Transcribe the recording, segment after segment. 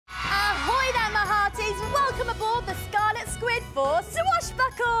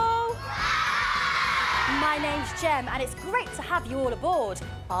Swashbuckle! My name's Jem, and it's great to have you all aboard.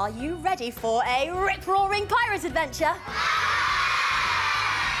 Are you ready for a rip-roaring pirate adventure?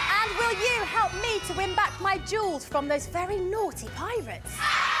 And will you help me to win back my jewels from those very naughty pirates?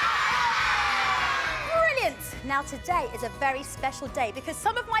 Brilliant! Now today is a very special day because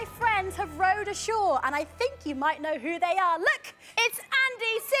some of my friends have rowed ashore and I think you might know who they are. Look, it's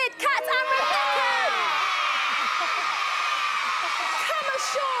Andy, Sid, Kat and Rebecca! Come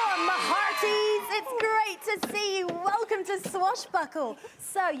ashore, my hearties! It's great to see you. Welcome to Swashbuckle.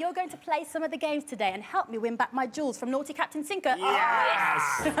 So you're going to play some of the games today and help me win back my jewels from naughty Captain Sinker.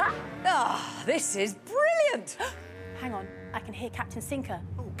 Yes! This is brilliant! Hang on, I can hear Captain Sinker.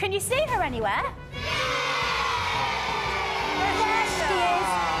 Can you see her anywhere? There she is.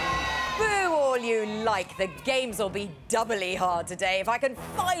 Boo all you like. The games will be doubly hard today if I can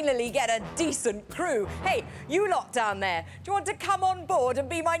finally get a decent crew. Hey, you lot down there, do you want to come on board and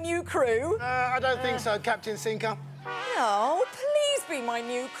be my new crew? I don't think so, Captain Sinker. No, please be my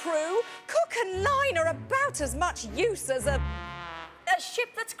new crew. Cook and line are about as much use as a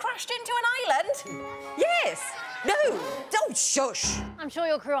ship that's crashed into an island. Yes. No, don't shush. I'm sure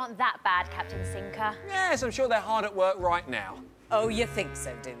your crew aren't that bad, Captain Sinker. Yes, I'm sure they're hard at work right now. Oh, you think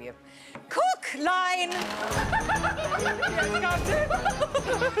so, do you? Cook, line!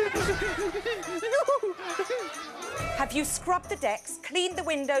 Have you scrubbed the decks, cleaned the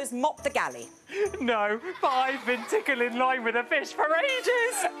windows, mopped the galley? No, but I've been tickling line with a fish for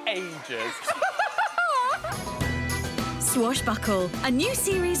ages. Ages. Swashbuckle, a new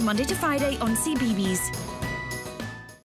series Monday to Friday on CBeebies.